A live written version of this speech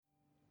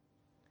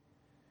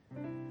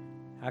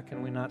How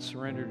can we not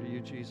surrender to you,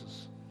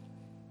 Jesus?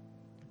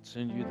 It's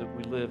in you that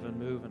we live and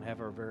move and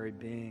have our very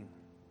being.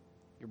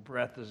 Your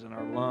breath is in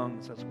our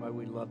lungs. That's why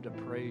we love to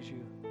praise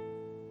you.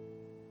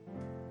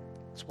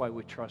 That's why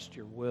we trust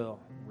your will,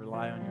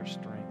 rely on your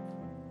strength.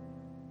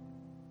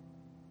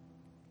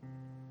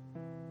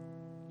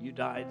 You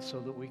died so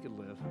that we could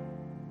live.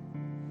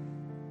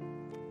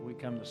 We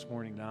come this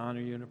morning to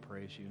honor you and to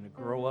praise you and to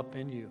grow up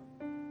in you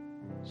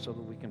so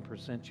that we can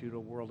present you to a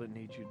world that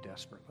needs you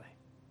desperately.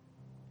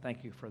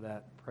 Thank you for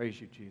that.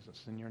 Praise you,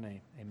 Jesus. In your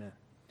name, amen.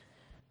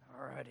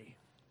 All righty.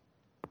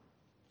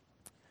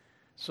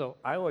 So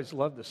I always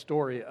love the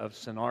story of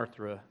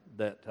Sinatra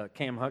that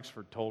Cam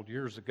Huxford told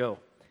years ago.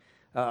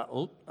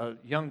 A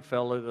young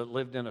fellow that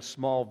lived in a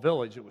small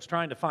village that was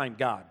trying to find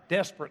God,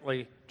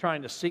 desperately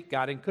trying to seek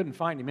God and couldn't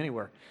find him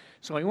anywhere.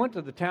 So he went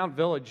to the town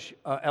village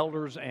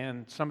elders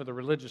and some of the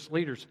religious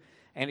leaders,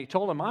 and he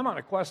told them, I'm on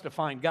a quest to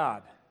find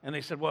God. And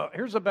they said, well,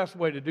 here's the best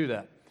way to do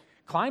that.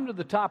 Climb to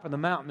the top of the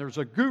mountain. There's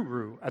a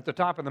guru at the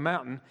top of the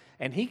mountain,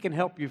 and he can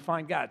help you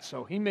find God.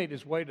 So he made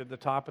his way to the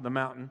top of the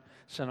mountain,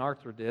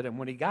 Sinatra did, and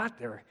when he got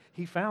there,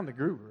 he found the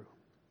guru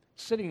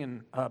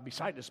sitting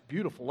beside this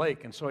beautiful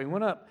lake. And so he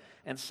went up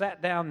and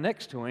sat down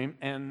next to him,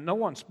 and no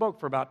one spoke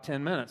for about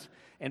 10 minutes.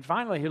 And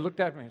finally, he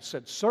looked at me and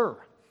said, Sir,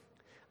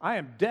 I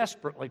am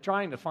desperately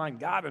trying to find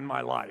God in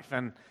my life,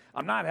 and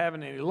I'm not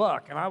having any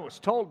luck. And I was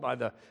told by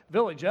the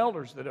village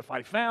elders that if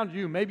I found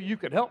you, maybe you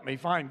could help me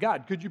find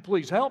God. Could you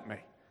please help me?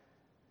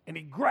 And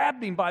he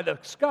grabbed him by the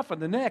scuff of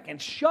the neck and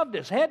shoved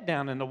his head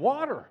down in the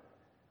water.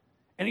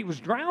 And he was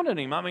drowning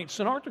him. I mean,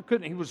 Sinatra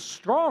couldn't. He was a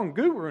strong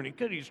guru, and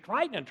he was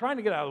trying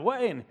to get out of the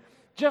way. And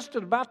just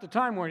at about the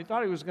time where he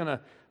thought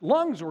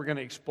lungs were going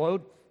to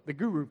explode, the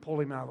guru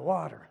pulled him out of the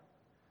water.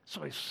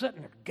 So he's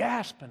sitting there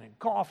gasping and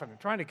coughing and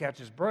trying to catch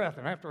his breath.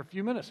 And after a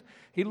few minutes,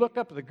 he looked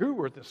up at the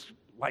guru with this,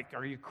 like,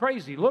 are you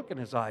crazy look in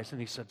his eyes? And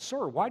he said,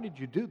 Sir, why did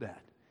you do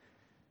that?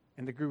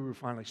 And the guru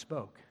finally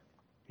spoke.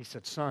 He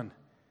said, Son,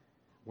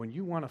 when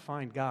you want to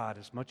find God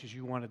as much as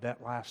you wanted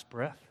that last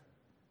breath,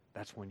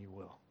 that's when you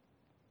will.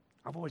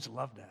 I've always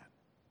loved that.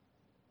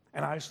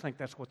 And I just think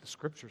that's what the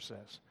Scripture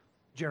says.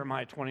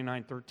 Jeremiah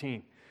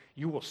 29:13.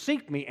 You will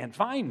seek me and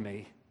find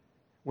me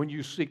when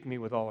you seek me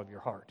with all of your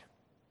heart.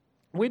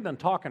 We've been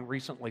talking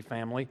recently,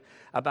 family,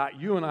 about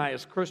you and I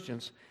as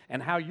Christians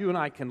and how you and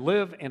I can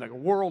live in a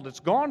world that's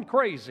gone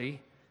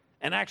crazy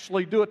and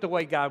actually do it the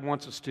way God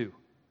wants us to.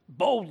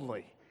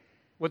 Boldly,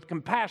 with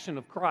compassion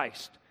of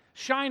Christ,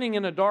 shining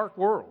in a dark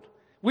world.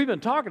 We've been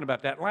talking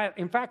about that.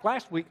 In fact,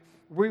 last week,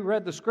 we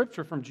read the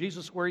scripture from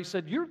Jesus where he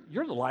said, you're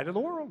the light of the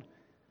world.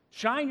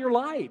 Shine your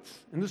lights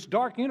in this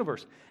dark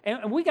universe.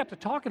 And we got to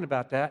talking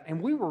about that,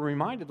 and we were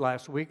reminded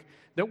last week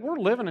that we're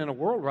living in a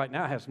world right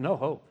now that has no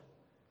hope.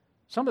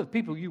 Some of the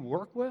people you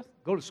work with,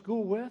 go to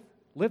school with,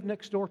 live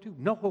next door to,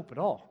 no hope at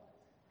all.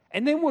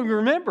 And then we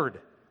remembered,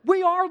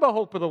 we are the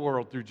hope of the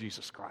world through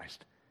Jesus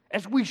Christ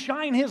as we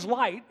shine his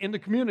light in the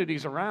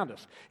communities around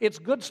us. It's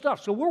good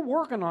stuff. So we're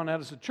working on that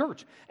as a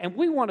church, and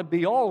we want to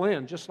be all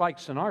in, just like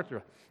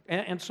Sinatra.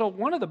 And so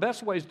one of the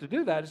best ways to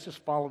do that is just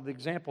follow the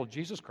example of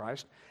Jesus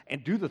Christ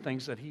and do the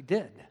things that he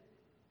did.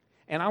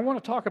 And I want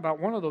to talk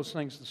about one of those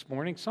things this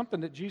morning,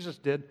 something that Jesus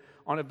did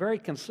on a very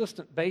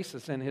consistent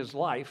basis in his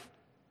life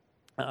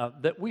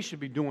that we should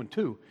be doing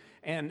too.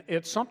 And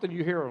it's something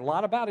you hear a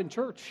lot about in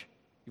church.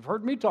 You've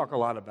heard me talk a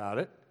lot about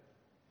it.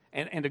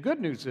 And the good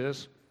news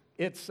is,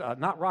 it's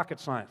not rocket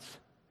science.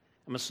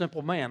 I'm a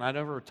simple man. I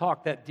never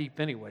talk that deep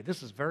anyway.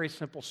 This is very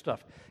simple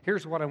stuff.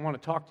 Here's what I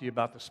want to talk to you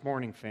about this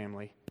morning,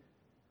 family.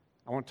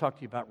 I want to talk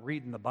to you about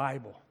reading the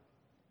Bible.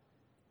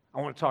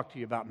 I want to talk to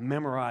you about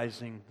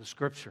memorizing the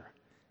Scripture.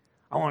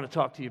 I want to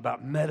talk to you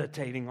about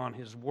meditating on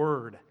his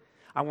Word.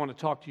 I want to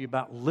talk to you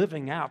about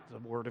living out the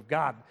Word of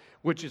God,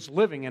 which is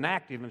living and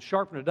active and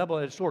sharp and a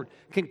double-edged sword,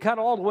 can cut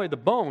all the way the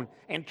bone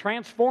and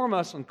transform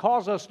us and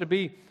cause us to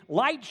be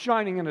light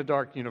shining in a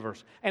dark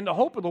universe and the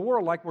hope of the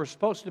world like we're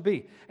supposed to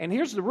be. And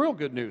here's the real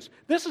good news.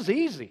 This is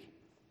easy.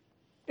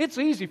 It's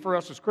easy for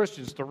us as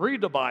Christians to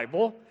read the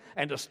Bible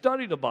and to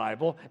study the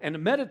Bible and to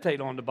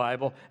meditate on the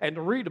Bible and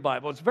to read the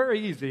Bible. It's very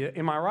easy.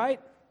 Am I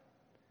right?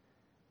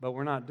 But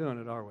we're not doing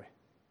it, are we?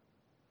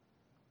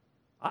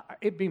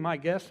 It'd be my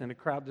guess in a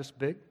crowd this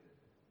big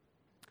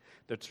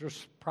that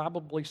there's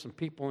probably some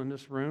people in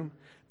this room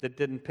that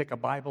didn't pick a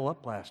Bible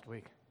up last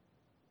week.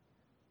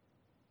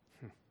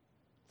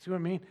 See what I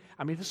mean?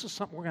 I mean, this is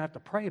something we're going to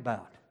have to pray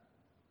about.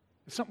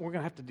 It's something we're going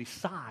to have to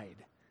decide.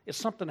 It's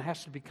something that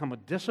has to become a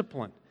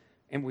discipline,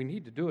 and we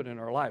need to do it in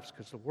our lives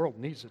because the world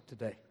needs it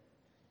today.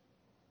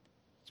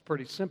 It's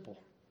pretty simple.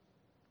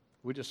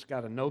 We just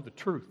got to know the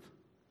truth,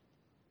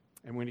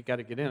 and we got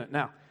to get in it.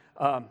 Now,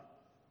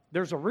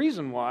 there's a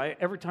reason why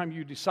every time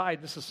you decide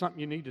this is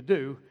something you need to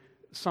do,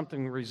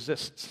 something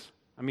resists.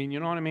 I mean, you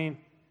know what I mean?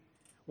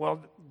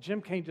 Well,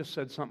 Jim Kane just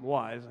said something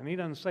wise, and he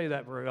doesn't say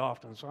that very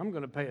often, so I'm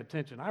going to pay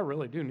attention. I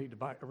really do need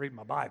to read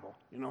my Bible.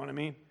 You know what I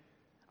mean?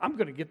 I'm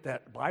going to get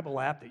that Bible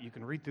app that you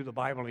can read through the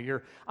Bible in a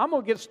year. I'm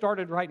going to get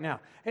started right now.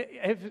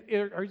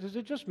 Or is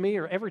it just me,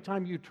 or every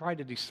time you try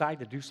to decide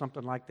to do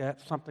something like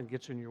that, something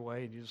gets in your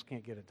way and you just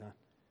can't get it done?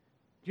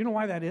 Do you know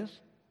why that is?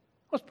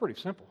 Well, it's pretty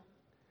simple.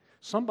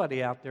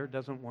 Somebody out there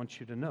doesn't want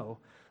you to know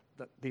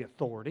the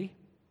authority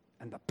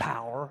and the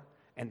power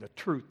and the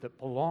truth that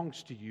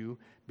belongs to you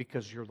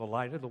because you're the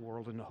light of the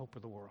world and the hope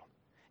of the world.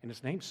 And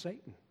his name's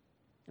Satan.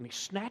 And he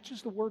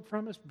snatches the word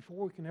from us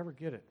before we can ever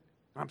get it.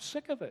 I'm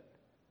sick of it.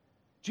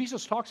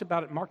 Jesus talks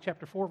about it in Mark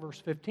chapter 4, verse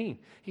 15.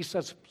 He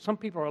says some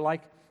people are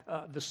like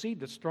the seed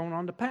that's thrown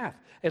on the path.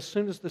 As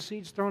soon as the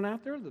seed's thrown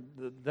out there,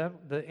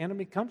 the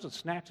enemy comes and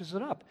snatches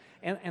it up.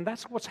 And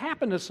that's what's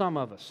happened to some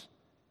of us.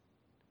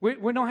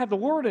 We don't have the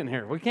word in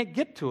here. We can't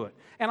get to it.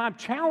 And I'm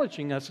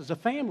challenging us as a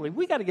family.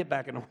 We got to get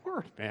back in the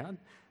word, man.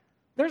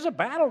 There's a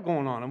battle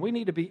going on, and we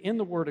need to be in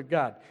the word of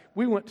God.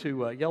 We went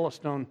to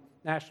Yellowstone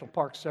National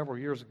Park several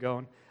years ago,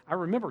 and I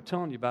remember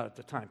telling you about it at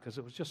the time because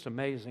it was just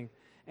amazing.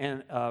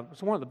 And it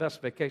was one of the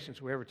best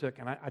vacations we ever took.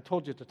 And I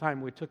told you at the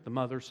time we took the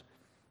mothers.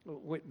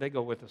 They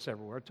go with us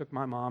everywhere. I took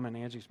my mom and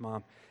Angie's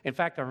mom. In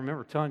fact, I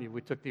remember telling you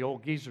we took the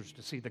old geezers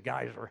to see the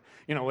geyser.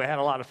 You know, we had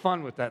a lot of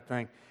fun with that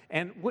thing.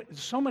 And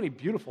so many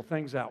beautiful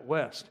things out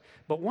west.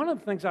 But one of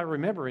the things I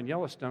remember in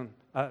Yellowstone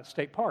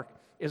State Park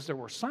is there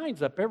were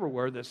signs up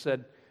everywhere that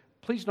said,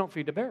 please don't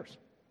feed the bears.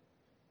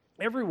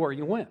 Everywhere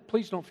you went,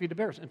 please don't feed the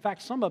bears. In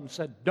fact, some of them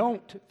said,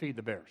 don't feed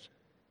the bears.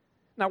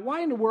 Now,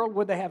 why in the world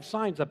would they have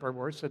signs up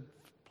everywhere that said,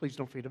 please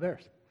don't feed the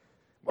bears?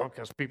 Well,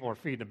 because people are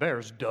feeding the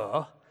bears,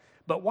 duh.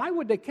 But why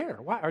would they care?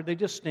 Why? Are they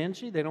just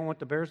stingy? They don't want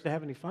the bears to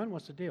have any fun?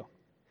 What's the deal?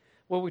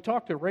 Well, we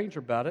talked to a ranger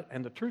about it,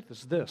 and the truth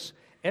is this.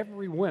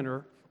 Every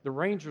winter, the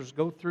rangers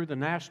go through the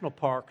national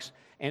parks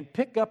and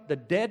pick up the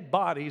dead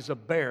bodies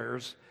of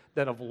bears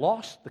that have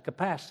lost the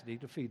capacity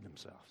to feed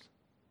themselves.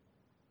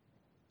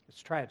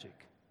 It's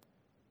tragic.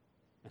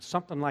 And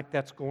something like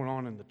that's going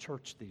on in the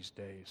church these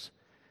days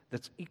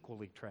that's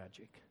equally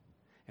tragic.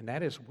 And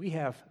that is we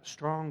have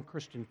strong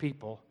Christian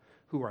people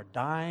who are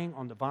dying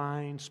on the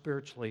vine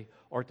spiritually,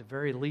 or at the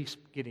very least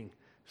getting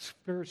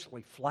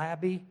spiritually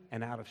flabby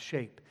and out of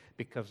shape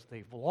because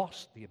they've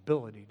lost the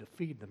ability to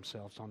feed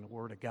themselves on the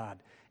Word of God.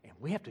 And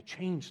we have to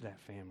change that,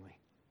 family.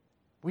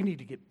 We need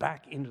to get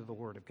back into the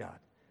Word of God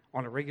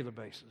on a regular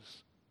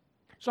basis.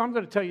 So I'm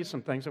going to tell you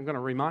some things. I'm going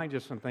to remind you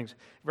of some things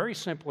very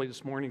simply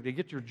this morning to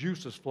get your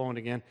juices flowing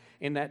again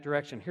in that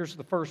direction. Here's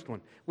the first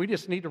one. We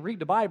just need to read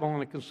the Bible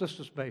on a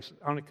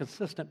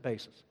consistent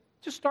basis.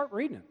 Just start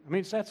reading it. I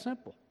mean, it's that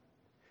simple.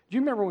 Do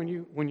you remember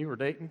when you were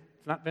dating?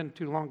 It's not been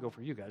too long ago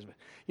for you guys, but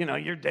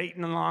you're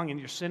dating along and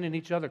you're sending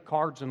each other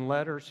cards and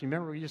letters. You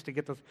remember we used to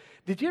get those?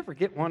 Did you ever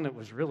get one that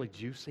was really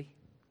juicy?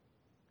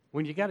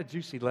 When you got a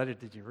juicy letter,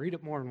 did you read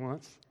it more than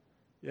once?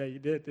 Yeah, you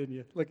did, didn't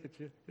you? Look at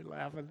you. You're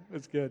laughing. It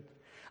was good.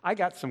 I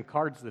got some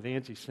cards that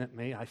Angie sent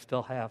me. I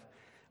still have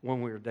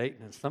when we were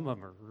dating, and some of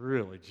them are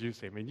really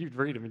juicy. I mean, you'd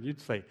read them and you'd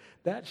say,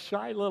 that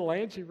shy little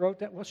Angie wrote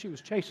that? Well, she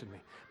was chasing me.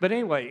 But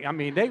anyway, I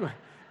mean,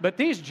 but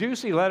these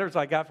juicy letters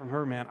I got from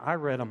her, man, I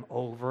read them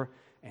over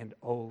and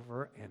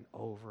over and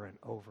over and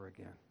over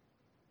again.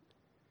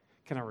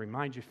 Can I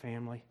remind you,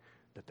 family,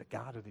 that the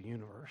God of the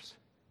universe,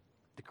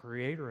 the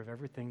creator of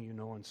everything you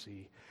know and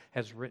see,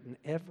 has written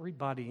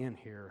everybody in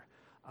here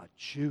a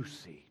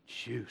juicy,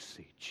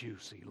 juicy,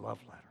 juicy love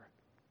letter.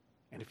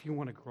 And if you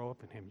want to grow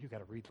up in him, you got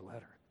to read the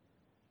letter.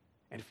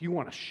 And if you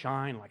want to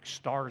shine like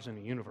stars in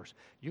the universe,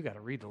 you got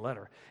to read the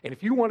letter. And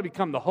if you want to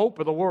become the hope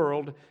of the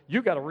world,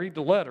 you got to read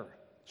the letter.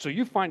 So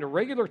you find a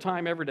regular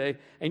time every day,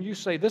 and you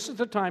say, this is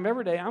the time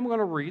every day I'm going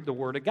to read the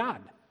Word of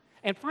God.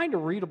 And find a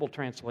readable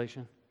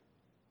translation.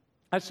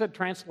 I said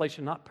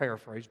translation, not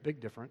paraphrase, big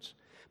difference.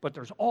 But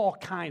there's all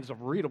kinds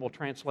of readable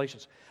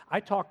translations. I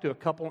talked to a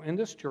couple in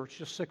this church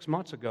just 6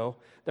 months ago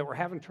that were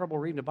having trouble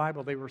reading the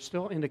Bible. They were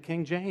still into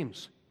King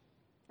James.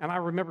 And I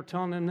remember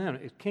telling them then,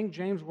 if King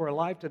James were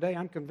alive today,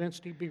 I'm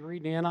convinced he'd be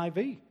reading the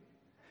NIV.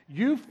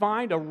 You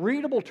find a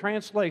readable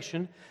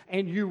translation,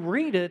 and you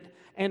read it,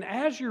 and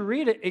as you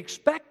read it,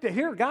 expect to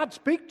hear God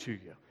speak to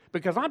you.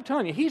 Because I'm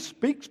telling you, he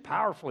speaks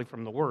powerfully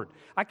from the Word.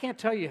 I can't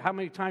tell you how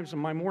many times in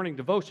my morning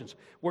devotions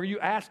where you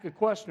ask a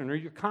question or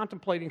you're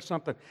contemplating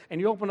something, and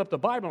you open up the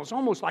Bible, and it's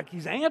almost like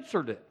he's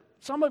answered it.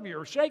 Some of you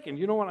are shaking.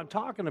 You know what I'm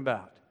talking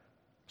about.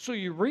 So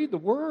you read the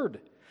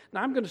Word.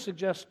 Now, I'm going to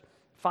suggest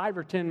 5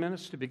 or 10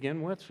 minutes to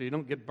begin with so you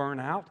don't get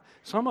burnt out.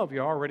 Some of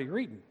you are already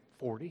reading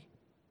 40,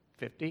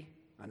 50,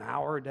 an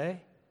hour a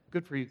day.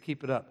 Good for you.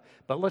 Keep it up.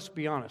 But let's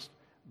be honest.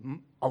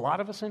 A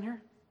lot of us in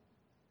here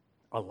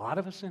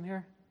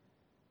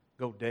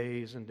go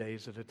days and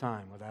days at a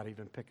time without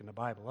even picking the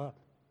Bible up.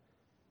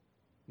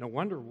 No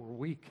wonder we're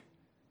weak.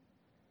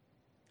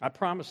 I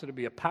promise it'll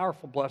be a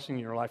powerful blessing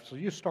in your life. So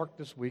you start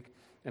this week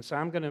and say,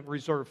 I'm going to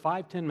reserve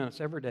 5, 10 minutes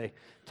every day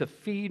to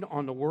feed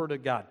on the Word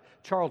of God.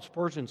 Charles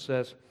Spurgeon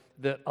says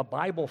that a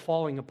Bible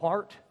falling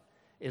apart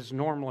is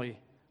normally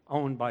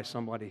owned by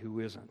somebody who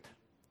isn't.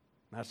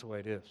 That's the way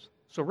it is.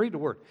 So read the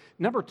Word.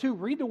 Number 2,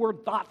 read the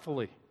Word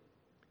thoughtfully.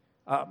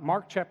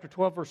 Mark chapter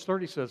 12, verse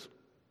 30 says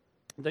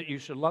that you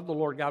should love the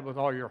Lord God with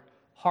all your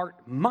heart,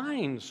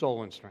 mind,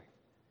 soul, and strength.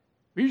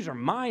 We use our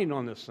mind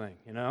on this thing,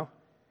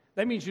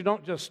 That means you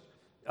don't just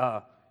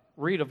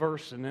read a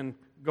verse and then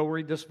go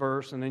read this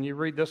verse, and then you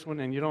read this one,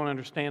 and you don't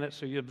understand it,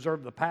 so you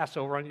observe the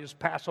Passover, and you just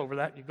pass over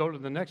that, and you go to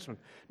the next one.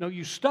 No,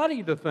 you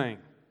study the thing.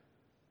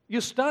 You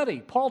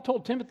study. Paul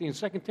told Timothy in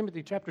 2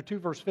 Timothy chapter 2,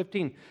 verse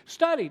 15,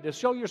 study to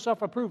show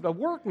yourself approved, a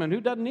workman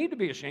who doesn't need to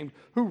be ashamed,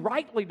 who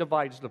rightly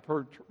divides the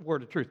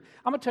word of truth.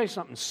 I'm going to tell you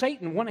something.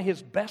 Satan, one of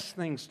his best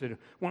things to do,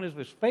 one of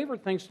his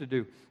favorite things to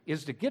do,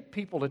 is to get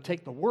people to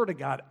take the Word of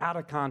God out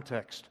of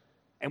context.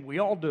 And we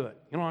all do it.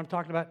 You know what I'm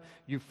talking about?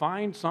 You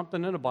find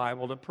something in the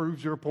Bible that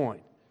proves your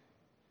point.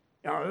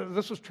 Now,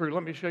 this is true.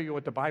 Let me show you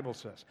what the Bible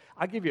says.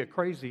 I'll give you a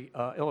crazy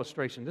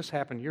illustration. This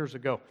happened years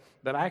ago,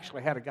 but I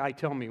actually had a guy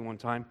tell me one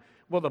time,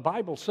 well, the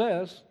Bible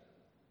says,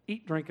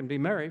 eat, drink, and be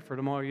merry, for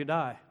tomorrow you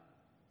die.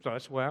 So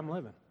that's the way I'm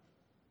living.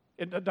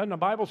 Doesn't the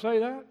Bible say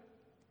that?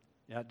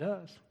 Yeah, it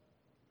does.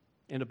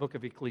 In the book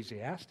of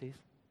Ecclesiastes.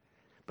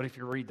 But if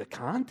you read the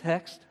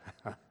context,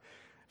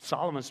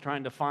 Solomon's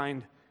trying to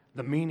find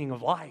the meaning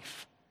of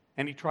life.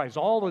 And he tries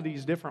all of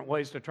these different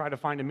ways to try to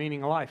find a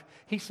meaning of life.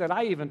 He said,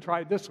 I even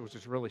tried this, which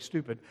is really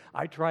stupid.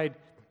 I tried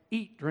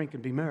eat, drink,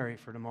 and be merry,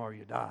 for tomorrow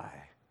you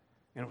die.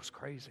 And it was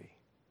crazy.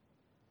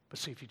 But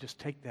see, if you just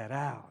take that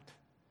out.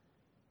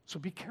 So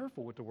be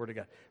careful with the Word of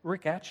God.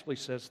 Rick actually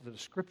says that the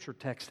Scripture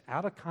text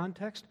out of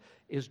context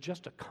is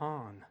just a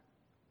con.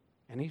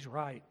 And he's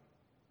right.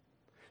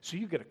 So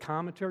you get a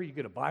commentary, you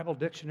get a Bible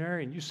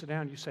dictionary, and you sit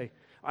down and you say,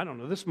 I don't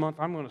know, this month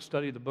I'm going to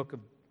study the book of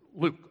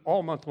Luke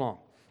all month long.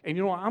 And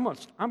you know what?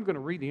 I'm going to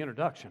read the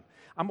introduction.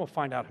 I'm going to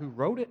find out who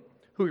wrote it,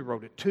 who he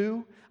wrote it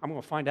to. I'm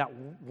going to find out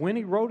when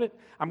he wrote it.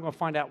 I'm going to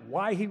find out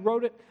why he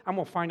wrote it. I'm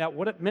going to find out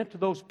what it meant to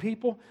those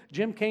people.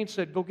 Jim Cain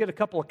said, go get a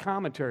couple of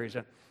commentaries.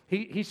 And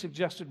he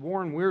suggested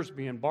Warren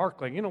Wiersbe and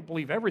Barclay. You don't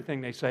believe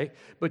everything they say,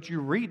 but you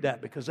read that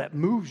because that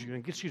moves you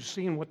and gets you to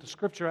seeing what the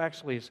Scripture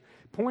actually is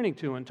pointing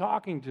to and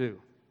talking to.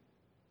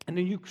 And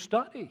then you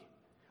study.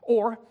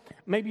 Or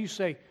maybe you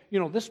say, you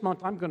know, this month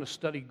I'm going to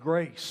study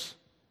grace.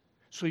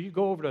 So you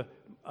go over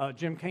to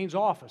Jim Cain's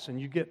office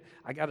and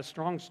I got a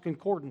Strong's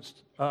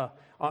Concordance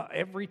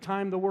every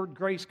time the word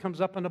grace comes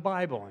up in the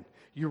Bible. And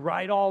you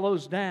write all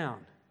those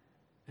down.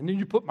 And then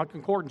you put my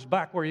concordance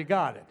back where you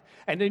got it.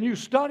 And then you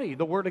study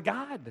the Word of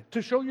God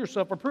to show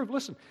yourself approved.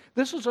 Listen,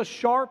 this is a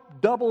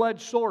sharp,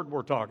 double-edged sword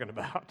we're talking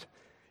about.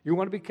 You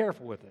want to be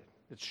careful with it.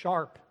 It's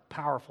sharp,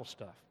 powerful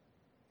stuff.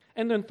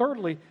 And then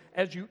thirdly,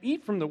 as you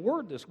eat from the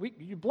Word this week,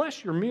 you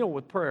bless your meal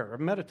with prayer or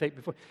meditate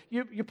before.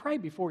 You pray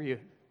before you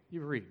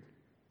read.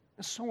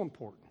 That's so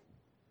important.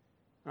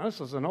 Now,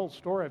 this is an old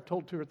story I've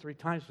told 2 or 3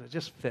 times, but it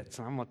just fits.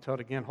 And I'm going to tell it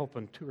again,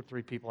 hoping 2 or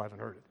 3 people haven't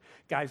heard it.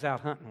 Guy's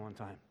out hunting one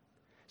time.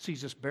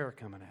 Sees this bear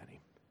coming at him.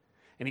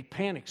 And he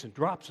panics and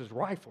drops his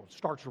rifle and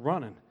starts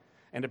running.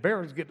 And the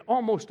bear is getting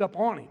almost up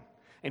on him.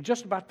 And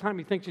just about the time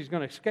he thinks he's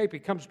going to escape, he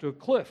comes to a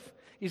cliff.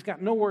 He's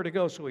got nowhere to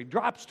go, so he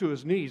drops to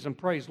his knees and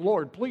prays,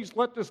 Lord, please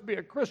let this be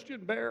a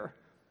Christian bear.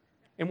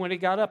 And when he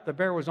got up, the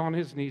bear was on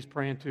his knees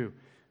praying too.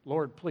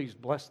 Lord, please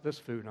bless this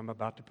food I'm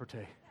about to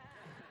partake.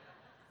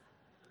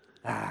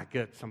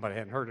 Good. Somebody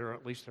hadn't heard it, or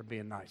at least they're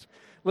being nice.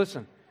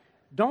 Listen,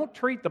 don't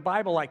treat the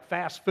Bible like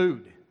fast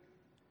food.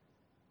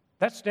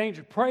 That's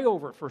dangerous. Pray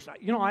over it first.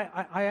 You know,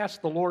 I ask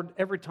the Lord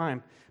every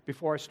time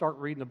before I start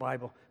reading the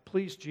Bible,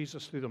 please,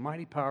 Jesus, through the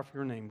mighty power of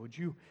your name, would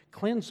you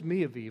cleanse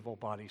me of evil,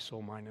 body,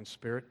 soul, mind, and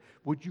spirit?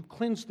 Would you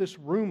cleanse this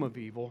room of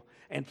evil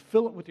and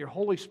fill it with your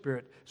Holy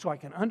Spirit so I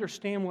can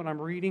understand what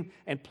I'm reading?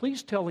 And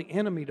please tell the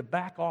enemy to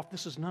back off.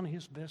 This is none of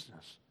his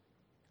business.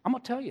 I'm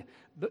going to tell you,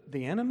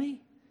 the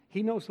enemy,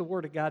 he knows the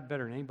Word of God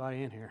better than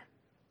anybody in here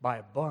by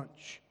a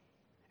bunch.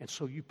 And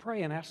so you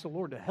pray and ask the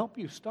Lord to help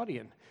you study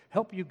and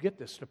help you get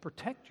this, to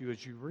protect you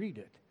as you read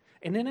it.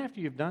 And then after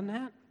you've done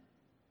that,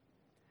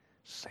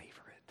 savor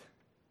it.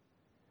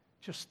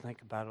 Just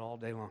think about it all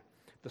day long.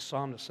 The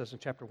psalmist says in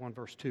chapter 1,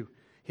 verse 2,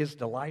 his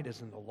delight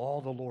is in the law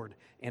of the Lord,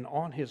 and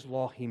on his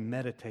law he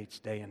meditates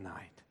day and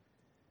night.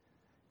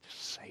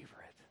 Just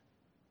savor it,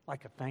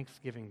 like a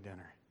Thanksgiving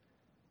dinner.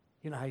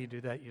 You know how you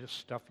do that? You just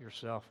stuff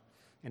yourself,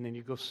 and then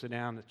you go sit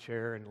down in the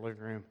chair in the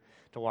living room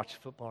to watch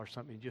football or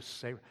something. You just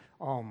say,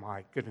 oh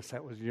my goodness,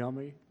 that was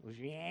yummy. Those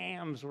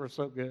yams were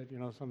so good. You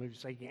know, some of you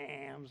say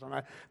yams.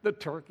 And the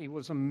turkey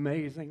was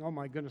amazing. Oh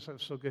my goodness, that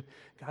was so good.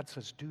 God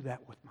says, do that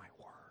with my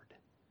word.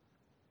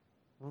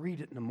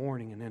 Read it in the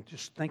morning and then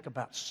just think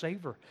about,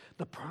 savor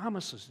the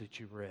promises that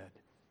you read.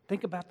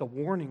 Think about the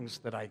warnings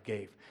that I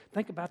gave.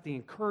 Think about the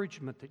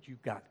encouragement that you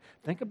got.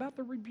 Think about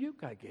the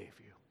rebuke I gave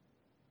you.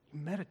 You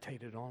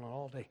meditated on it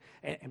all day.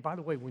 And by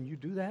the way, when you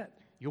do that,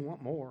 you'll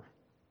want more.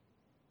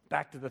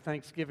 Back to the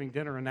Thanksgiving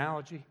dinner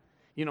analogy.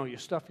 You know, you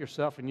stuff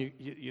yourself and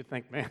you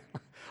think, man,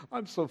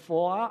 I'm so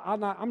full. I'm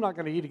not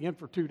going to eat again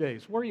for 2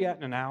 days. Where are you at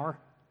in an hour?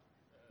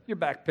 You're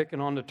back picking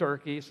on the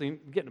turkey,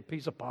 getting a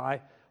piece of pie,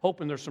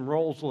 hoping there's some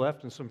rolls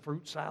left and some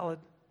fruit salad.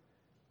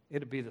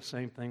 It'd be the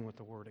same thing with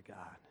the Word of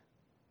God.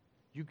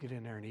 You get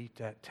in there and eat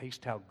that,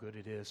 taste how good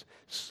it is,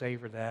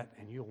 savor that,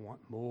 and you'll want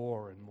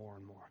more and more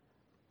and more.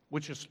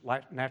 Which just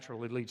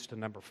naturally leads to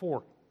number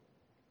 4.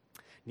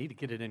 You need to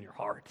get it in your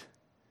heart.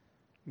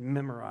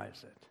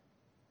 Memorize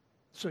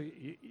it.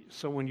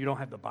 So when you don't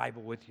have the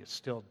Bible with you, it's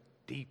still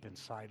deep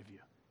inside of you.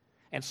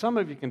 And some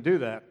of you can do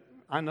that.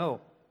 I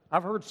know.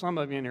 I've heard some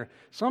of you in here.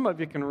 Some of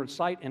you can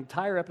recite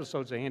entire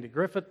episodes of Andy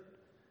Griffith,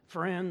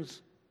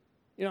 Friends.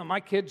 You know, my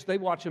kids, they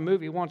watch a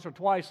movie once or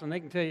twice, and they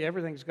can tell you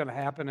everything's going to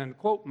happen and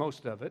quote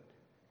most of it.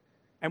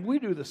 And we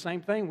do the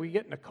same thing. We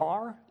get in a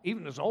car,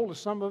 even as old as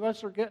some of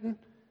us are getting.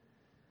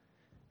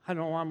 I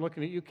don't know why I'm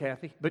looking at you,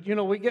 Kathy. But, you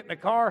know, we get in a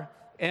car,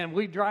 and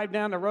we drive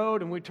down the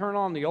road, and we turn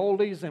on the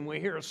oldies, and we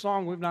hear a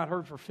song we've not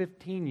heard for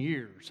 15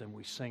 years, and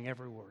we sing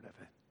every word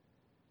of it.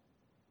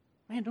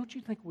 Man, don't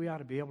you think we ought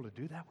to be able to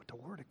do that with the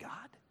Word of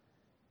God?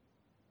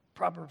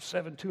 Proverbs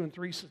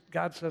 7:2-3,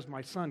 God says,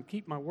 my son,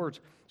 keep my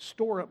words,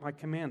 store up my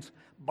commands,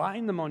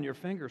 bind them on your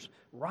fingers,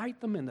 write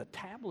them in the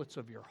tablets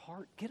of your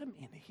heart. Get them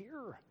in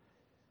here.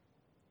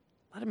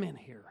 Let them in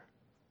here.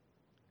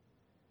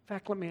 In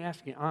fact, let me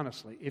ask you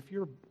honestly, if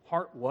your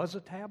heart was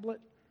a tablet,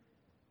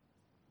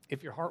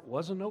 if your heart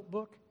was a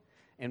notebook,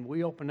 and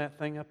we opened that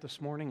thing up this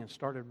morning and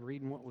started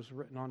reading what was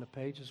written on the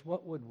pages,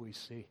 what would we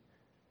see?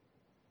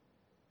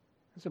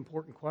 That's an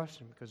important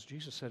question because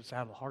Jesus said it's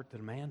out of the heart that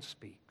a man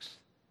speaks.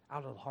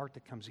 Out of the heart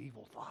that comes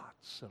evil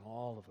thoughts and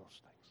all of those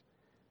things.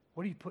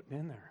 What are you putting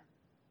in there?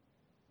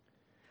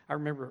 I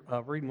remember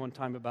reading one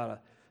time about a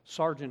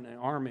sergeant in the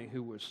Army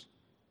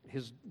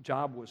his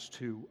job was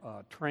to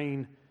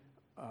train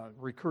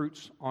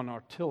recruits on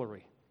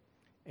artillery.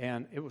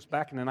 And it was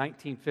back in the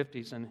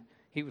 1950s, and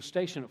he was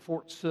stationed at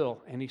Fort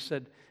Sill, and he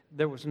said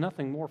there was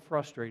nothing more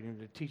frustrating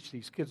to teach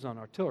these kids on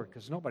artillery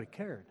because nobody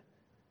cared.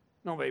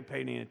 Nobody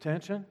paid any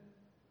attention.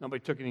 Nobody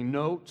took any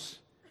notes.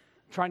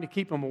 Trying to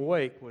keep them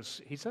awake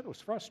he said it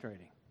was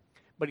frustrating.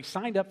 But he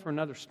signed up for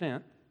another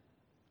stint,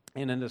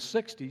 and in the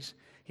 60s,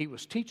 he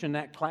was teaching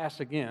that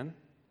class again,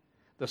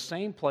 the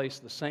same place,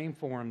 the same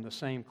forum, the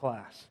same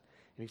class.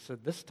 And he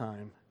said this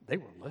time, they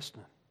were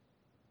listening,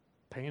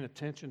 paying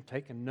attention,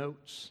 taking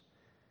notes,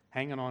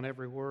 hanging on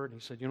every word. He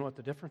said, you know what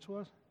the difference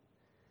was?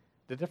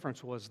 The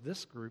difference was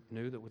this group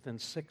knew that within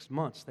 6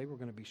 months, they were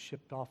going to be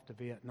shipped off to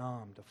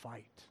Vietnam to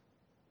fight.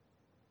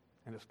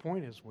 And his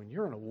point is, when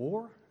you're in a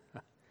war,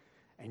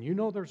 and you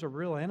know there's a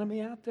real enemy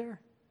out there,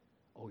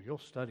 you'll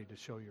study to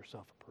show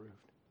yourself approved.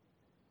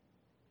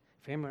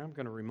 Family, I'm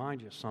going to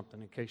remind you of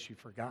something in case you've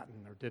forgotten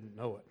or didn't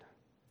know it.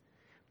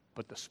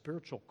 But the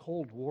spiritual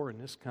Cold War in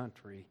this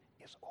country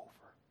is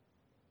over.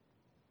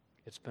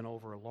 It's been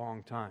over a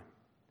long time.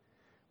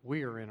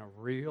 We are in a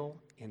real,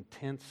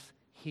 intense,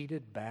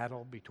 heated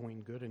battle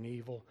between good and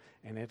evil,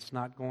 and it's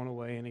not going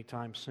away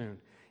anytime soon.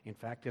 In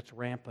fact, it's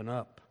ramping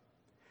up.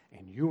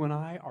 And you and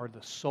I are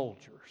the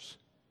soldiers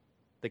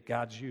that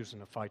God's using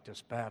to fight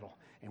this battle.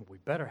 And we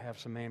better have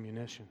some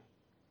ammunition.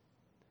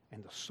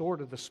 And the sword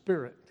of the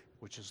Spirit,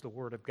 which is the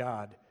Word of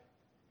God,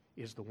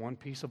 is the one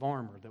piece of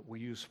armor that we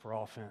use for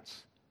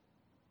offense.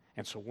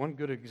 And so one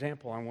good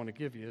example I want to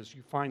give you is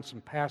you find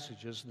some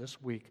passages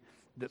this week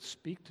that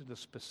speak to the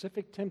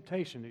specific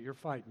temptation that you're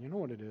fighting. You know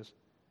what it is?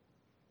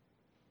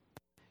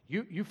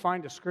 You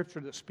find a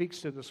scripture that speaks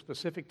to the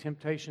specific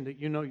temptation that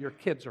you know your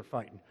kids are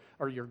fighting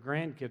or your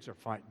grandkids are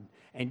fighting.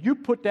 And you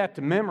put that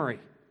to memory.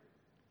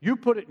 You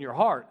put it in your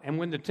heart, and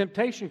when the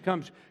temptation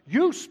comes,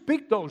 you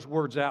speak those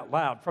words out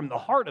loud from the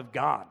heart of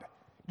God.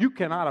 You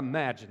cannot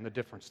imagine the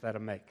difference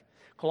that'll make.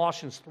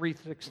 Colossians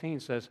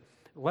 3:16 says,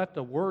 let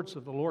the words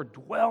of the Lord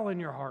dwell in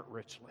your heart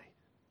richly.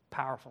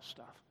 Powerful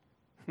stuff.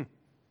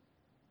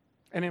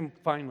 And then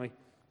finally,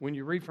 when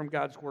you read from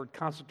God's Word,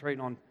 concentrate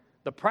on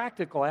the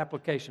practical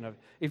application of it.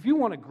 If you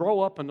want to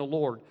grow up in the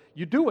Lord,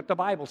 you do what the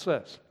Bible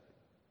says.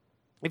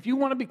 If you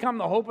want to become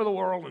the hope of the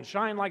world and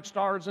shine like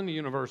stars in the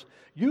universe,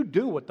 you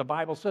do what the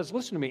Bible says.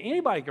 Listen to me.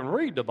 Anybody can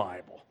read the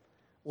Bible.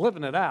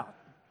 Living it out,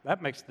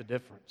 that makes the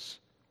difference.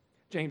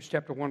 James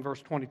chapter 1,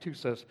 verse 22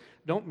 says,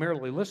 don't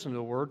merely listen to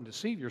the word and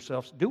deceive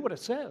yourselves. Do what it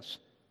says.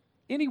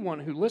 Anyone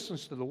who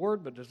listens to the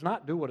word but does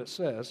not do what it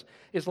says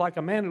is like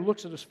a man who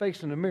looks at his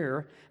face in the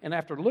mirror and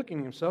after looking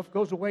at himself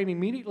goes away and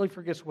immediately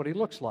forgets what he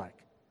looks like.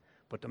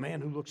 But the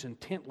man who looks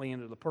intently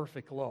into the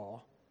perfect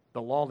law,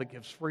 the law that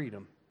gives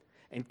freedom,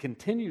 and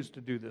continues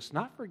to do this,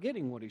 not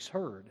forgetting what he's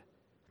heard,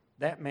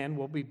 that man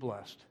will be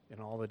blessed in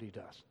all that he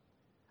does.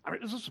 I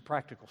mean, this is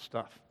practical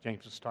stuff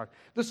James is talking.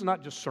 This is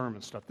not just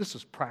sermon stuff. This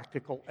is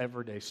practical,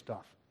 everyday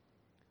stuff.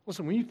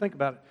 Listen, when you think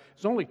about it,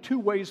 there's only two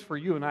ways for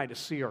you and I to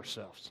see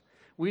ourselves.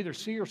 We either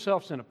see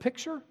ourselves in a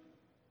picture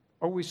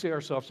or we see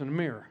ourselves in a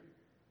mirror.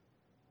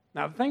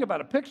 Now, the thing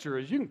about a picture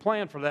is you can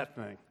plan for that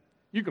thing.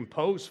 You can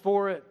pose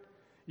for it.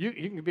 You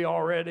can be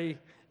all ready.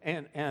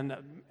 And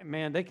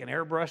man, they can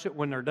airbrush it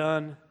when they're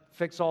done.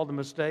 Fix all the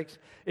mistakes.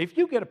 If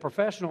you get a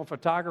professional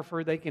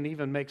photographer, they can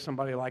even make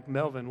somebody like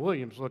Melvin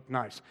Williams look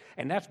nice.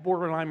 And that's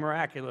borderline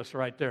miraculous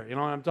right there. You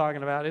know what I'm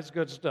talking about? It's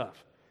good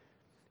stuff.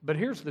 But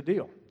here's the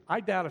deal. I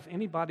doubt if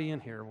anybody in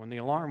here, when the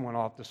alarm went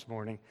off this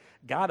morning,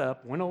 got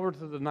up, went over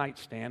to the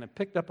nightstand, and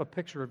picked up a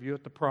picture of you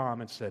at the prom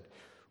and said,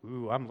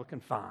 ooh, I'm looking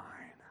fine.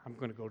 I'm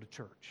going to go to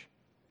church.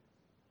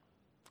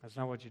 That's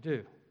not what you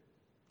do.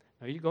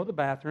 Now, you go to the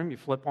bathroom, you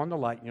flip on the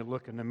light, and you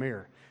look in the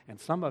mirror. And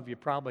some of you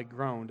probably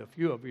groaned. A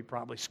few of you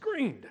probably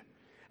screamed.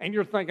 And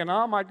you're thinking,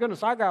 oh my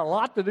goodness, I got a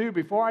lot to do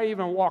before I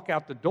even walk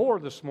out the door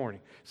this morning.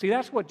 See,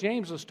 that's what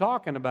James is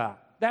talking about.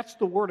 That's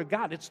the Word of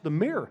God. It's the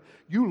mirror.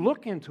 You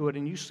look into it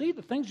and you see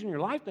the things in your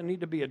life that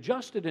need to be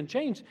adjusted and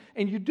changed,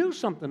 and you do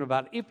something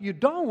about it. If you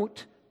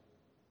don't,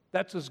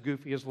 that's as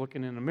goofy as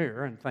looking in the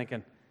mirror and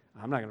thinking,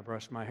 I'm not going to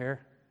brush my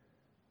hair.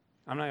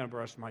 I'm not going to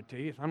brush my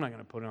teeth. I'm not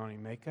going to put on any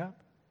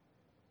makeup.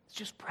 It's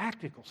just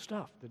practical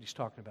stuff that he's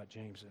talking about,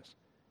 James is.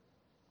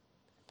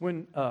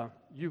 When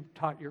you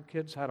taught your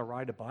kids how to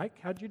ride a bike,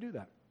 how'd you do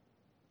that?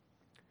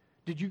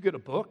 Did you get a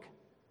book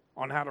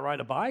on how to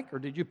ride a bike, or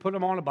did you put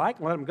them on a bike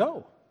and let them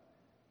go?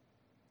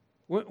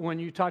 When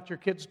you taught your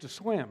kids to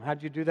swim,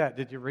 how'd you do that?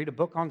 Did you read a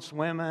book on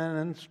swimming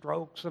and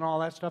strokes and all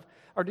that stuff?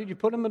 Or did you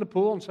put them in the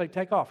pool and say,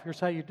 take off, here's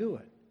how you do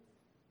it?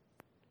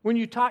 When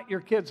you taught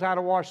your kids how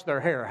to wash their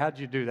hair, how'd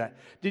you do that?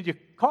 Did you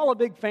call a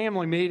big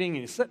family meeting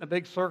and you sit in a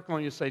big circle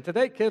and you say,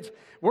 today, kids,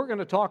 we're going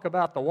to talk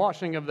about the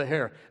washing of the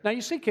hair. Now,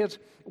 you see, kids,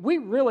 we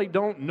really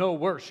don't know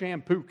where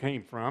shampoo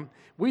came from.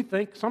 We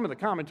think, some of the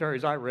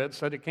commentaries I read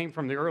said it came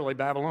from the early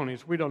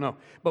Babylonians. We don't know.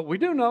 But we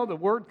do know the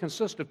word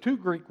consists of two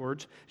Greek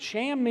words,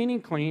 sham meaning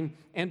clean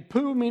and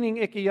poo meaning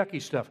icky,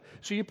 yucky stuff.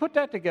 So you put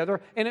that together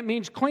and it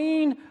means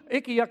clean,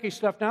 icky, yucky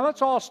stuff. Now,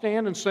 let's all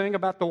stand and sing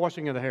about the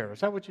washing of the hair.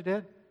 Is that what you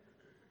did?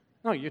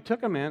 No, you took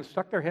them in,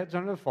 stuck their heads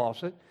under the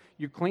faucet,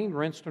 you clean,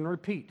 rinsed, and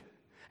repeat.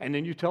 And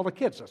then you tell the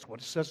kids, that's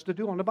what it says to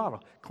do on the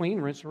bottle. Clean,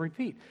 rinse, and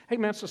repeat. Hey,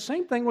 man, it's the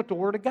same thing with the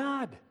Word of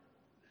God.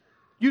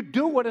 You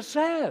do what it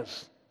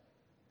says.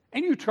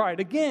 And you try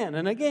it again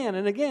and again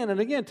and again and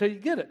again until you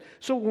get it.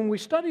 So when we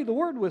study the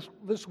Word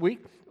this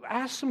week,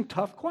 ask some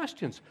tough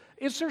questions.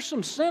 Is there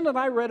some sin that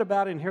I read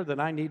about in here that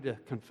I need to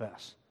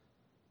confess?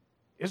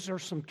 Is there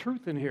some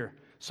truth in here,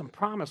 some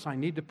promise I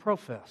need to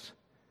profess?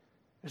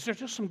 Is there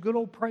just some good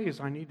old praise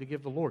I need to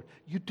give the Lord?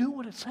 You do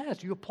what it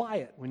says. You apply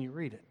it when you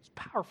read it. It's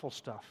powerful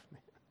stuff.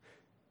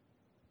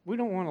 We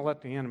don't want to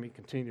let the enemy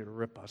continue to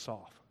rip us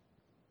off.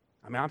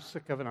 I mean, I'm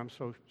sick of it. I'm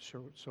so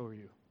sure, so are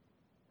you.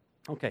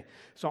 Okay,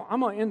 so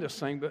I'm going to end this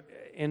thing,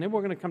 and then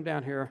we're going to come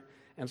down here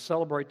and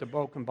celebrate the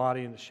broken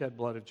body and the shed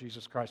blood of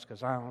Jesus Christ,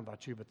 because I don't know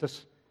about you, but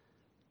this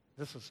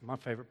is my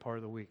favorite part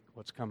of the week,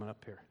 what's coming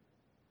up here.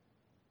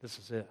 This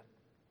is it.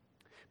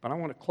 But I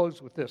want to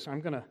close with this.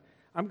 I'm going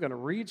to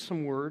read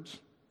some words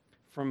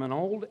from an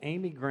old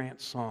Amy Grant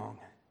song,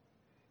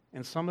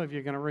 and some of you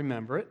are going to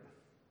remember it.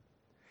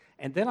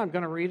 And then I'm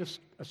going to read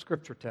a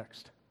scripture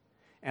text.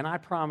 And I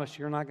promise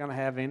you're not going to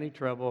have any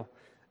trouble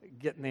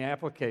getting the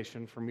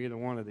application from either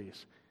one of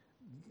these.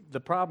 The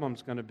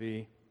problem's going to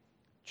be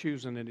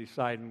choosing and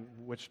deciding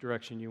which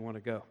direction you want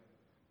to go.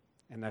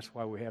 And that's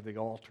why we have the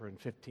altar in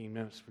 15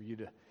 minutes for you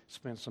to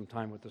spend some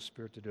time with the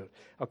Spirit to do it.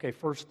 Okay,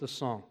 first the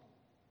song.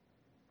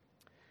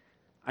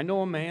 I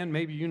know a man,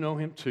 maybe you know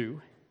him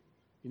too.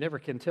 You never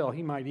can tell.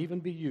 He might even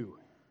be you.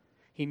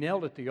 He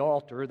knelt at the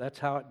altar. That's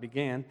how it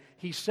began.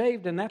 He's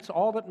saved, and that's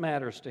all that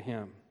matters to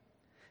him.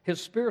 His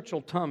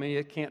spiritual tummy,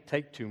 it can't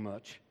take too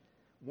much.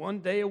 One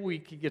day a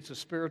week, he gets a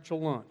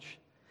spiritual lunch.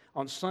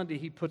 On Sunday,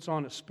 he puts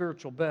on his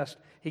spiritual best.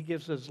 He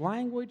gives his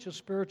language a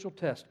spiritual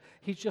test.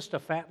 He's just a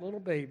fat little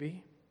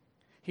baby.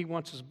 He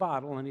wants his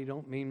bottle, and he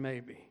don't mean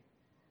maybe.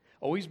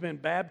 Oh, he's been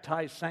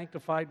baptized,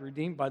 sanctified,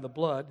 redeemed by the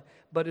blood,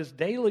 but his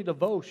daily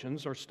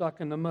devotions are stuck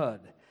in the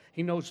mud.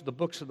 He knows the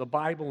books of the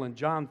Bible in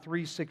John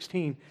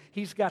 3:16.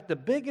 He's got the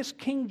biggest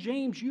King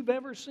James you've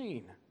ever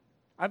seen.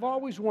 I've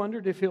always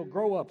wondered if he'll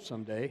grow up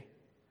someday.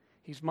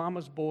 He's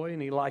mama's boy,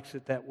 and he likes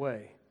it that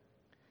way.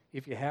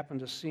 If you happen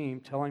to see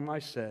him, tell him I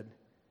said,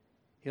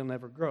 he'll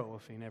never grow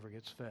if he never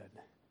gets fed.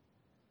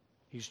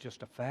 He's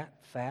just a fat.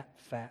 A fat,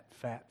 fat,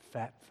 fat,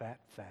 fat, fat,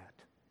 fat.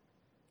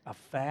 A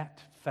fat,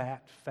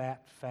 fat,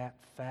 fat, fat,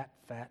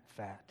 fat,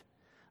 fat.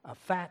 A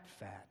fat,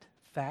 fat,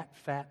 fat,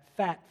 fat,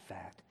 fat,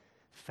 fat,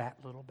 fat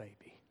little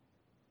baby.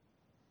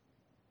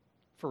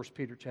 1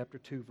 Peter chapter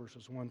 2,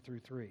 verses 1 through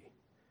 3.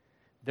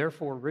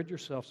 Therefore, rid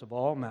yourselves of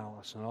all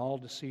malice and all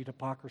deceit,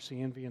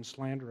 hypocrisy, envy, and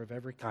slander of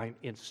every kind.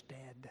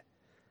 Instead,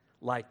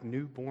 like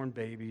newborn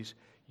babies,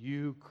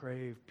 you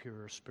crave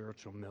pure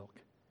spiritual milk,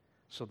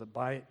 so that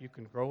by it you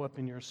can grow up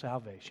in your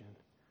salvation,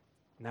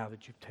 now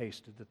that you've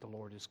tasted that the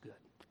Lord is good.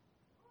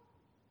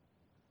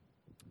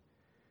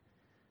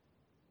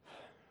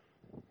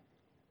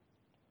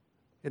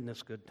 Isn't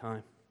this good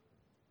time?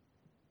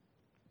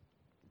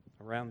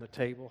 Around the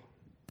table,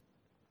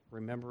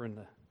 remembering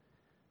the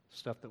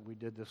stuff that we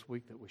did this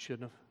week that we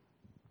shouldn't have,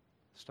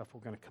 stuff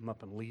we're going to come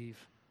up and leave,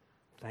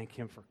 thank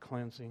Him for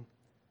cleansing,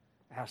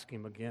 ask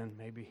Him again,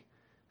 maybe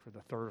for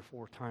the third or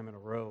fourth time in a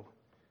row,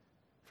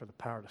 for the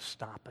power to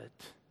stop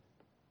it.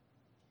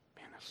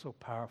 Man, that's so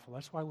powerful.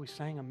 That's why we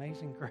sang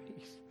Amazing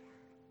Grace.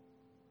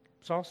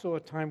 It's also a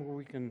time where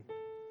we can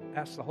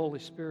ask the Holy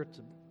Spirit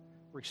to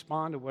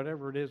respond to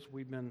whatever it is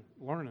we've been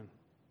learning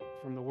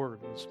from the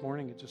Word. And this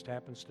morning it just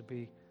happens to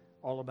be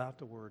all about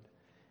the Word.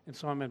 And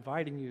so I'm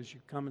inviting you as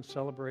you come and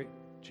celebrate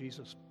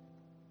Jesus'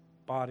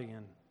 body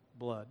and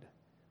blood.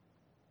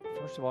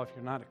 First of all, if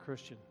you're not a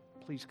Christian,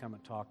 please come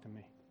and talk to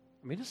me.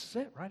 I mean, this is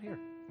it right here.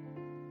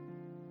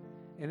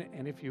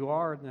 And if you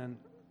are, then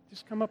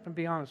Just come up and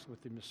be honest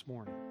with him this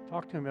morning.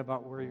 Talk to him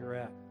about where you're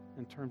at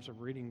in terms of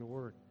reading the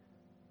Word.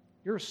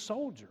 You're a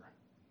soldier.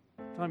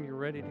 Tell him you're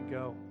ready to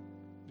go,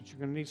 but you're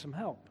going to need some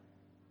help.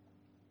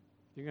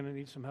 You're going to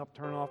need some help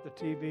turning off the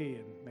TV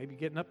and maybe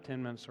getting up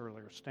 10 minutes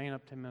earlier, staying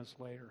up 10 minutes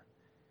later.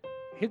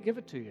 He'll give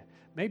it to you.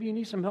 Maybe you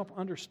need some help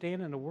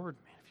understanding the Word.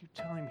 Man, if you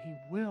tell him, he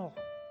will.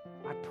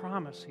 I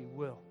promise he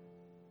will.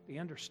 The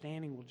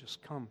understanding will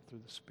just come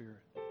through the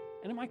Spirit.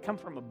 And it might come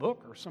from a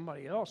book or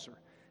somebody else or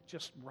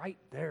just right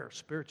there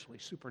spiritually,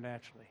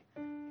 supernaturally.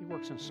 He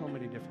works in so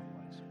many different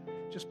ways.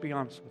 Just be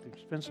honest with him.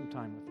 Spend some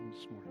time with him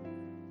this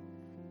morning.